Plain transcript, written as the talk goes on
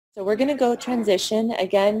So we're going to go transition.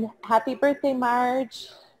 Again, happy birthday, Marge.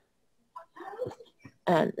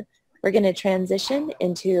 We're going to transition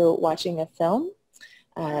into watching a film.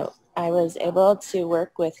 I was able to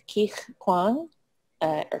work with Keex Kwaan,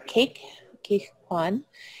 Keex Kwaan,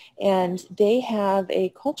 and they have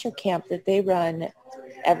a culture camp that they run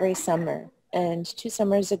every summer. And 2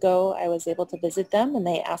 summers ago, I was able to visit them, and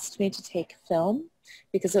they asked me to take film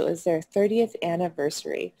because it was their 30th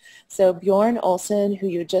anniversary. So Bjorn Olsen, who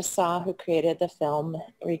you just saw, who created the film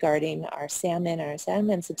regarding our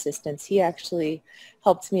salmon subsistence, he actually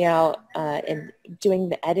helped me out in doing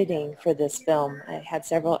the editing for this film. I had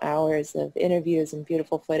several hours of interviews and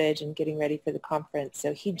beautiful footage and getting ready for the conference.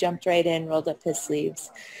 So he jumped right in, rolled up his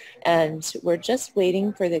sleeves, and we're just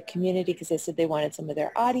waiting for the community because they said they wanted some of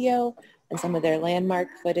their audio and some of their landmark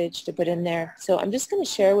footage to put in there. So I'm just going to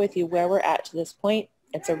share with you where we're at to this point.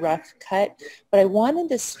 It's a rough cut, but I wanted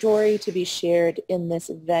the story to be shared in this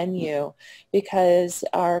venue because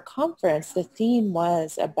our conference, the theme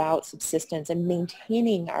was about subsistence and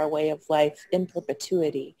maintaining our way of life in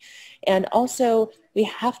perpetuity. And also we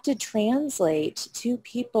have to translate to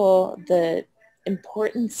people the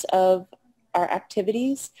importance of our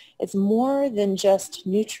activities. It's more than just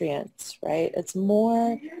nutrients, right? It's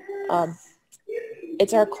more,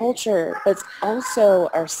 it's our culture, but it's also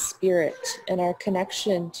our spirit and our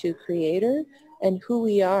connection to Creator and who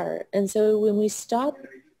we are. And so when we stop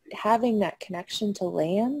having that connection to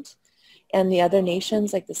land and the other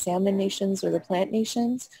nations, like the salmon nations or the plant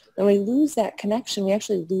nations, when we lose that connection, we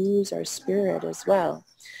actually lose our spirit as well.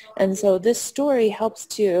 And so this story helps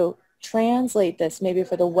to translate this maybe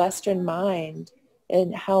for the Western mind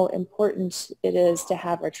and how important it is to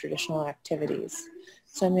have our traditional activities.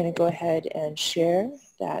 So I'm going to go ahead and share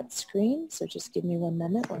that screen. So just give me 1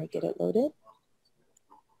 moment while I get it loaded.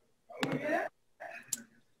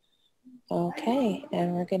 Okay,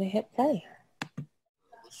 and we're going to hit play.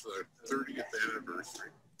 It's our 30th anniversary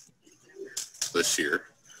this year.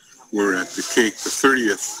 We're at the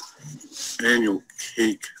 30th annual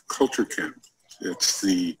Cake Culture Camp. It's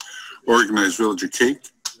the organized Village of Cake.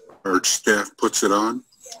 Our staff puts it on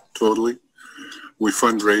totally. We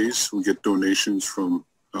fundraise, we get donations from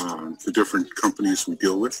the different companies we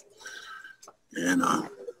deal with. And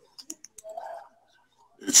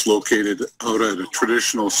it's located out at a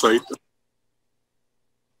traditional site.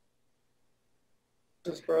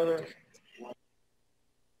 His brother.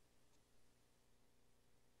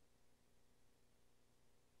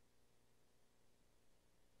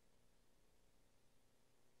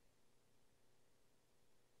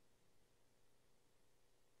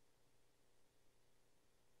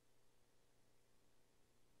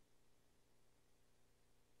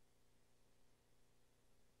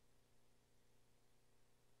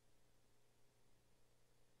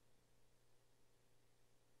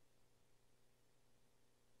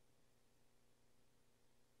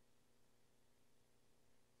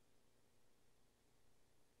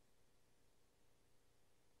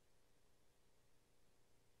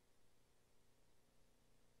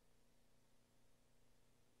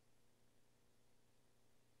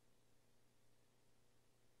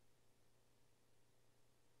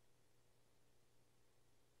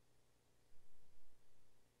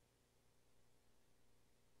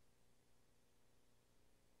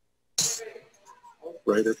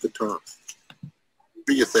 Right at the top.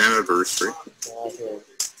 30th anniversary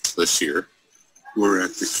this year. We're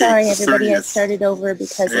at the Sorry everybody, I started over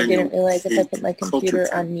because I didn't realize if I put my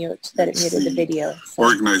computer on mute that it muted the video. So.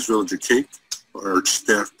 Organized Village of Cake. Our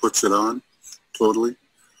staff puts it on totally.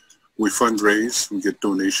 We fundraise, we get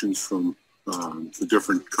donations from the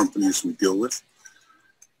different companies we deal with.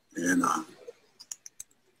 And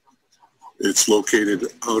it's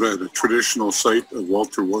located out at a traditional site of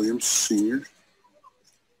Walter Williams Sr.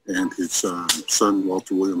 and his son,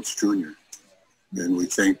 Walter Williams Jr. And we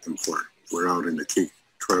thank them for it. We're out in the Cake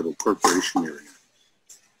Tribal Corporation area.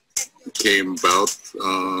 It came about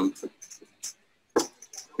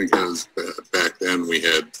because back then we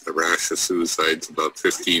had a rash of suicides, about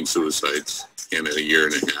 15 suicides in a year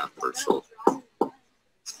and a half or so.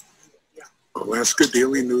 Alaska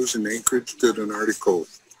Daily News in Anchorage did an article,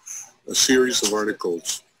 a series of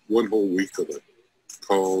articles, 1 whole week of it,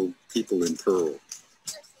 called People in Peril,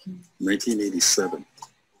 1987.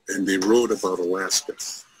 And they wrote about Alaska.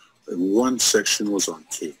 And one section was on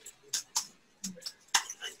cake.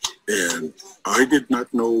 And I did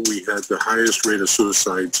not know we had the highest rate of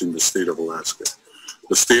suicides in the state of Alaska.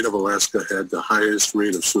 The state of Alaska had the highest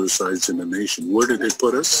rate of suicides in the nation. Where did they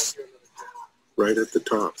put us? Right at the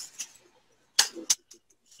top.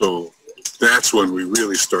 So that's when we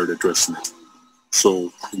really started addressing it.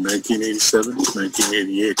 So in 1987,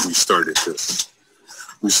 1988, we started this.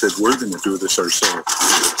 We said, we're going to do this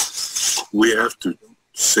ourselves. We have to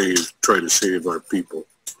try to save our people.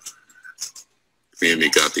 Community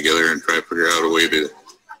got together and tried to figure out a way to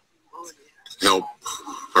help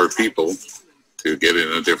our people to get in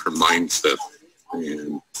a different mindset,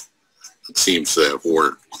 and it seems to have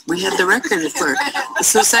worked. We had the record for the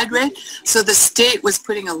suicide rate, so the state was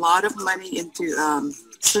putting a lot of money into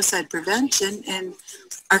suicide prevention, and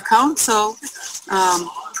our council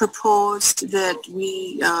proposed that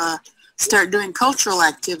we start doing cultural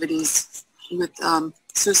activities with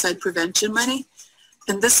suicide prevention money,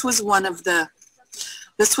 and this was one of the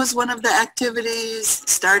activities.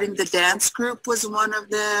 Starting the dance group was one of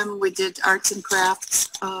them. We did arts and crafts,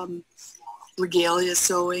 regalia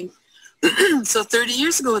sewing. So 30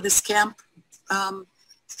 years ago, this camp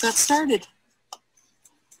got started.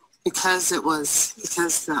 Because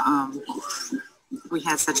we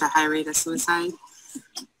had such a high rate of suicide,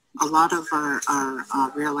 a lot of our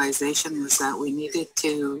realization was that we needed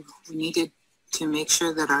to make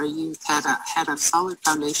sure that our youth had a solid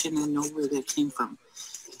foundation and know where they came from,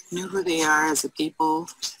 knew who they are as a people,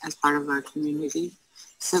 as part of our community,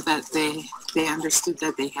 so that they understood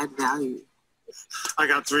that they had value. I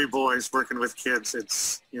got 3 boys working with kids.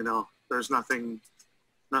 It's, there's nothing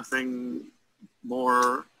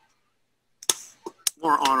more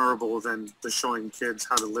honorable than showing kids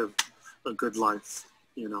how to live a good life,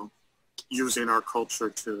 using our culture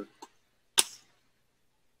to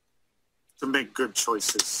make good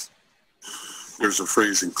choices. There's a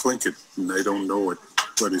phrase in Clinket, and I don't know it,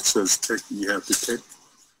 but it says you have to take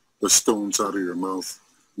the stones out of your mouth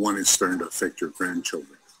when it's starting to affect your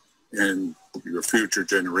grandchildren and your future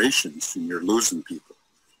generations, and you're losing people.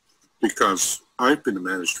 Because I've been a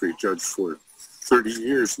magistrate judge for 30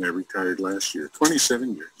 years and I retired last year,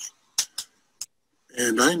 27 years.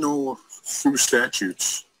 And I know through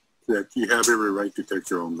statutes that you have every right to take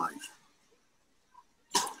your own life.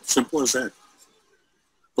 Simple as that.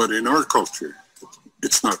 But in our culture,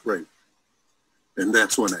 it's not right. And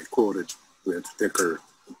that's when I quoted, we have to take our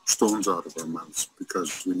stones out of our mouths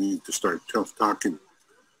because we need to start talking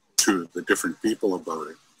to the different people about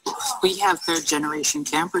it. We have 3rd generation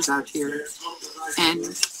campers out here, and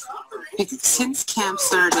since camp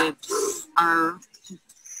started, our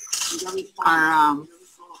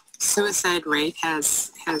suicide rate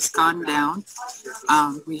has gone down.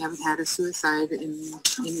 We haven't had a suicide in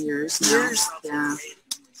years now. Yeah.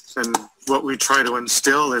 And what we try to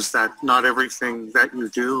instill is that not everything that you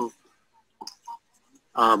do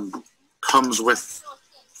comes with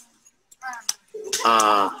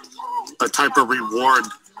a type of reward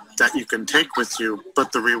that you can take with you,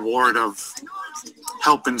 but the reward of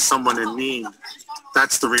helping someone in need,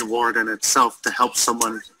 that's the reward in itself, to help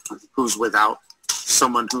someone who's without,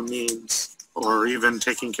 someone who needs, or even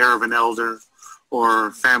taking care of an elder,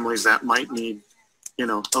 or families that might need,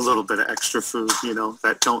 a little bit of extra food,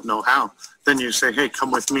 that don't know how. Then you say, hey,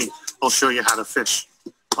 come with me. I'll show you how to fish.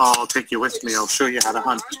 I'll take you with me. I'll show you how to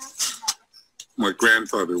hunt. My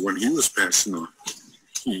grandfather, when he was passing on,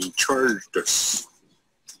 he charged us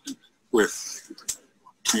with,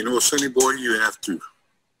 sonny boy, we have to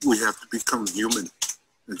become human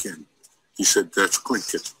again. He said, that's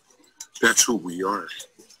Clinket. That's who we are.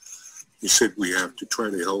 He said, we have to try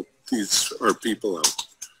to help our people out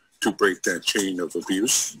to break that chain of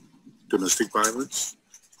abuse, domestic violence,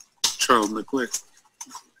 child neglect,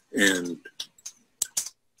 and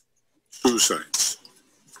suicides.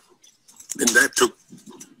 And that took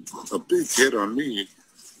a big hit on me,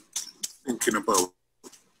 thinking about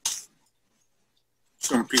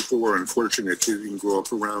some people were unfortunate they didn't grow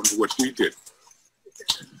up around what we did.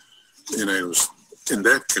 And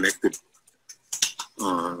that connected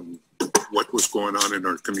what was going on in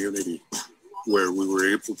our community, where we were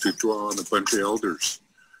able to draw on a bunch of elders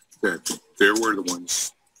that they were the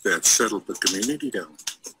ones that settled the community down.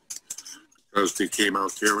 Because they came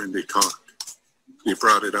out there and they talked. They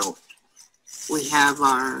brought it out. We have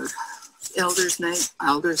our Elders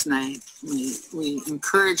Night. We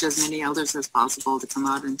encourage as many elders as possible to come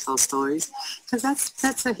out and tell stories, because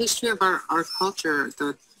that's the history of our culture.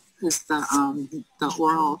 The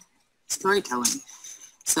oral storytelling.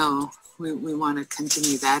 So we want to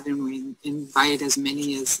continue that, and we invite as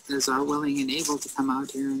many as are willing and able to come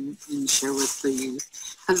out here and share with the youth.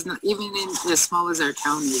 Because even in as small as our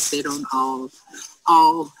town is, they don't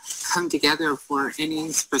all come together for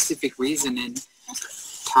any specific reason and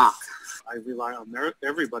talk. I rely on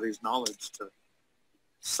everybody's knowledge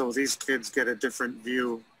so these kids get a different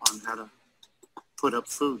view on how to put up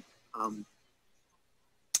food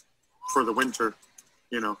for the winter.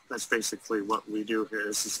 That's basically what we do here.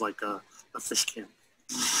 This is like a fish camp.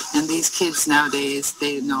 And these kids nowadays,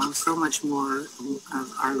 they know so much more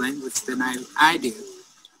of our language than I do.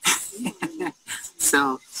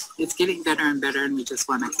 So it's getting better and better, and we just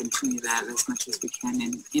want to continue that as much as we can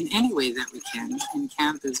in any way that we can. And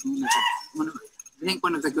camp is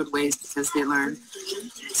one of the good ways, because they learn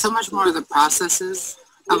so much more of the processes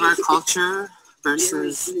of our culture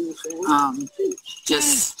versus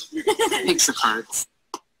just picture cards.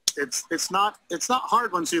 It's not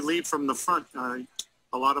hard once you lead from the front.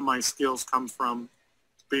 A lot of my skills come from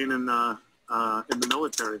being in the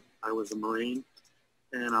military. I was a Marine,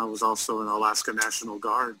 and I was also in Alaska National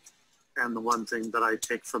Guard. And the one thing that I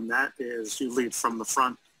take from that is you lead from the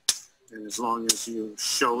front. And as long as you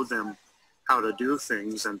show them how to do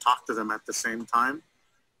things and talk to them at the same time,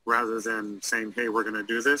 rather than saying, hey, we're going to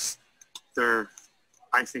do this,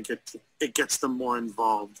 I think it gets them more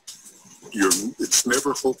involved. It's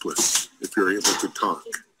never hopeless if you're able to talk,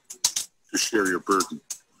 to share your burden.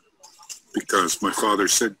 Because my father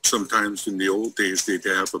said sometimes in the old days they'd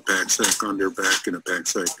have a pack sack on their back and a pack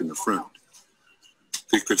sack in the front.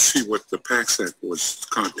 They could see what the pack sack was,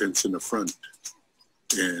 contents in the front.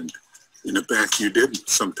 And in the back you didn't.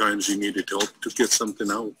 Sometimes you needed help to get something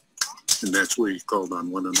out. And that's where you called on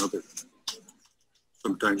one another.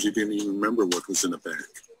 Sometimes you didn't even remember what was in the back.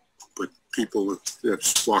 But people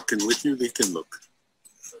that's walking with you, they can look.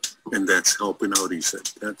 And that's helping out, he said.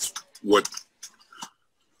 That's what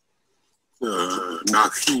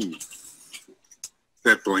Nakhim,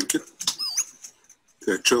 that blanket,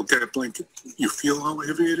 that chocat blanket, you feel how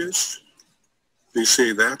heavy it is? They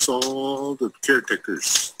say that's all the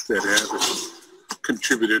caretakers that have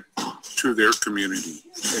contributed to their community,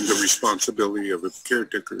 and the responsibility of a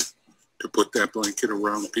caretaker to put that blanket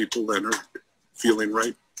around people that are feeling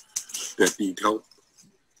right, that need help,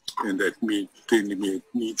 and that they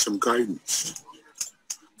need some guidance.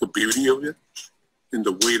 The beauty of it and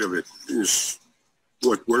the weight of it is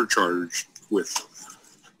what we're charged with,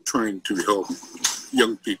 trying to help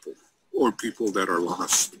young people or people that are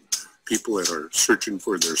lost, people that are searching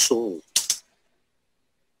for their soul.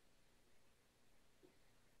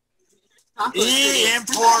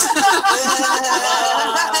 Import.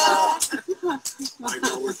 I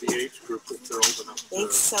know we're the age group that they're old enough.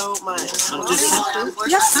 Thanks so much.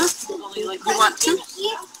 Yes. You want to?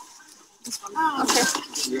 Okay.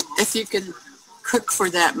 If you can cook for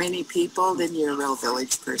that many people, then you're a real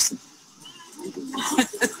village person.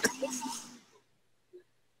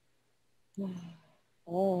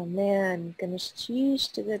 Oh man, Ganesh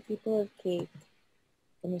to the people of Keex.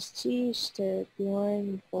 Ganesh to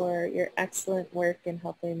Bjorn for your excellent work in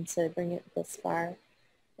helping to bring it this far.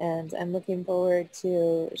 And I'm looking forward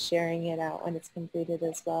to sharing it out when it's completed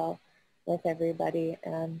as well with everybody.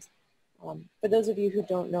 And for those of you who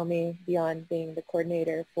don't know me, beyond being the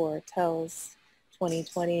coordinator for TELS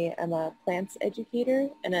 2020, I'm a plants educator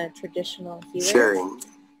and a traditional healer. Sharing.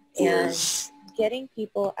 And getting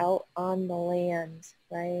people out on the land,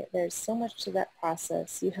 right? There's so much to that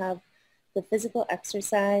process. You have the physical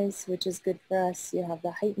exercise, which is good for us. You have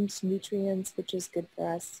the heightened nutrients, which is good for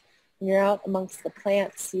us. When you're out amongst the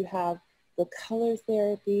plants, you have the color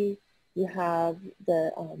therapy. You have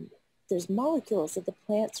there's molecules that the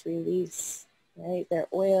plants release, right? They're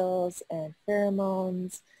oils and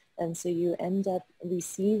pheromones. And so you end up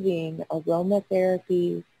receiving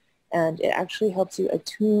aromatherapy, and it actually helps you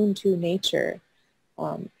attune to nature.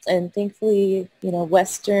 And thankfully,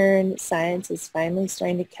 Western science is finally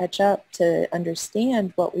starting to catch up to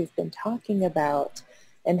understand what we've been talking about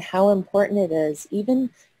and how important it is, even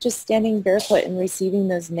just standing barefoot and receiving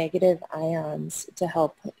those negative ions to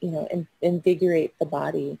help, invigorate the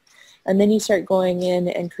body. And then you start going in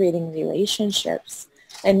and creating relationships,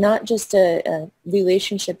 and not just a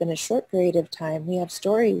relationship in a short period of time. We have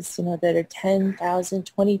stories, that are 10,000,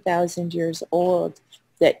 20,000 years old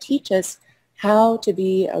that teach us how to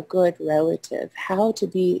be a good relative, how to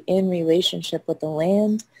be in relationship with the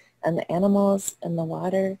land and the animals and the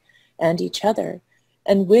water and each other.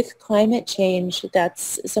 And with climate change,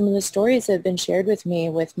 that's some of the stories that have been shared with me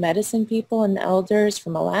with medicine people and elders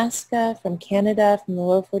from Alaska, from Canada, from the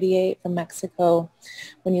lower 48, from Mexico.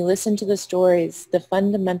 When you listen to the stories, the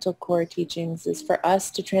fundamental core teachings is for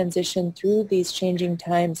us to transition through these changing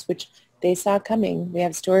times, which they saw coming. We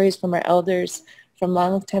have stories from our elders from a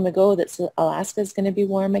long time ago that Alaska is going to be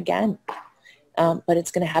warm again. But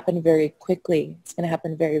it's going to happen very quickly. It's going to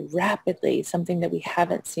happen very rapidly, something that we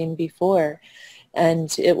haven't seen before.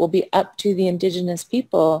 And it will be up to the indigenous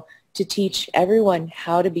people to teach everyone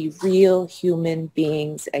how to be real human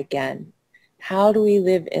beings again. How do we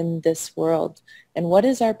live in this world? And what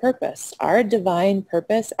is our purpose? Our divine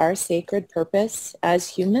purpose, our sacred purpose as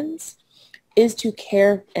humans is to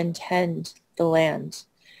care and tend the land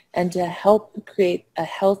and to help create a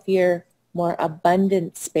healthier, more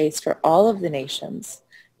abundant space for all of the nations,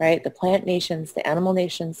 right? The plant nations, the animal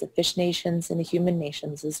nations, the fish nations, and the human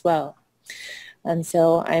nations as well. And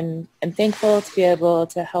so I'm thankful to be able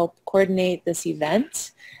to help coordinate this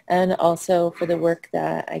event and also for the work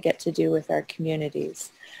that I get to do with our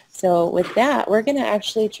communities. So with that, we're going to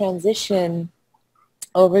actually transition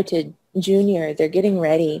over to Junior. They're getting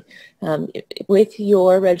ready. With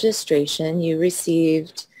your registration, you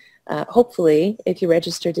received, hopefully, if you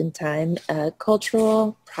registered in time, a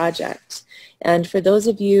cultural project. And for those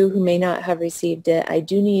of you who may not have received it, I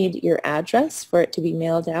do need your address for it to be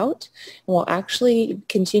mailed out. And we'll actually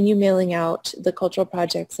continue mailing out the cultural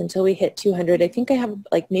projects until we hit 200. I think I have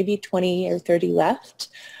like maybe 20 or 30 left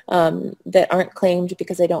that aren't claimed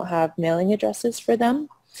because I don't have mailing addresses for them.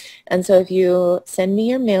 And so if you send me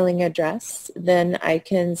your mailing address, then I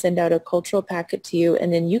can send out a cultural packet to you,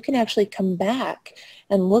 and then you can actually come back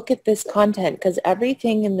and look at this content, because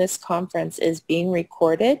everything in this conference is being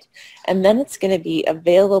recorded, and then it's going to be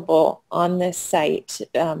available on this site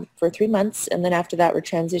for 3 months, and then after that we're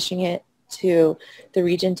transitioning it to the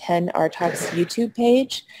Region 10 RTOC's YouTube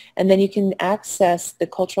page, and then you can access the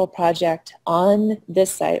cultural project on this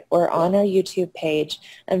site or on our YouTube page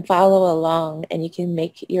and follow along, and you can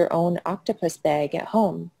make your own octopus bag at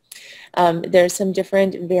home. There's some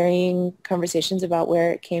different varying conversations about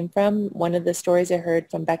where it came from. One of the stories I heard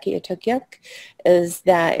from Becky Atukyuk is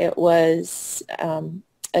that it was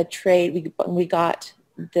a trade. We got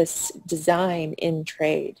this design in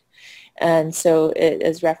trade. And so it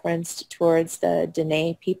is referenced towards the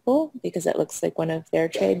Dene people because it looks like one of their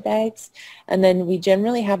trade bags. And then we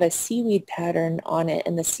generally have a seaweed pattern on it.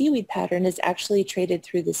 And the seaweed pattern is actually traded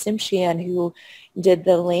through the Tsimshian, who did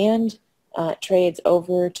the land trades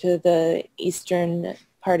over to the eastern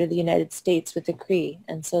part of the United States with the Cree.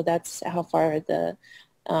 And so that's how far the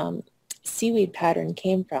seaweed pattern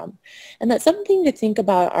came from. And that's something to think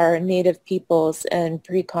about our native peoples and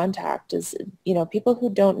pre-contact is, you know, people who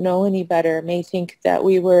don't know any better may think that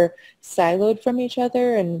we were siloed from each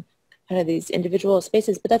other and kind of these individual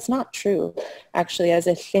spaces, but that's not true. Actually, as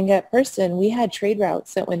a Tlingit person, we had trade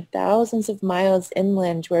routes that went thousands of miles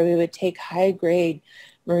inland where we would take high-grade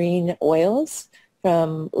marine oils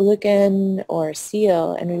from Ulugan or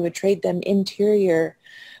seal, and we would trade them interior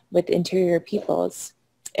with interior peoples.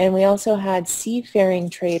 And we also had seafaring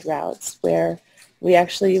trade routes where we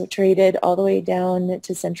actually traded all the way down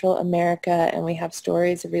to Central America, and we have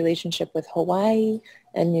stories of relationship with Hawaii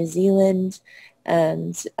and New Zealand,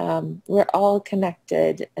 and we're all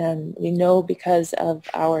connected, and we know because of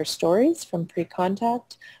our stories from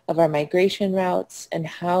pre-contact of our migration routes and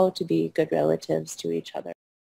how to be good relatives to each other.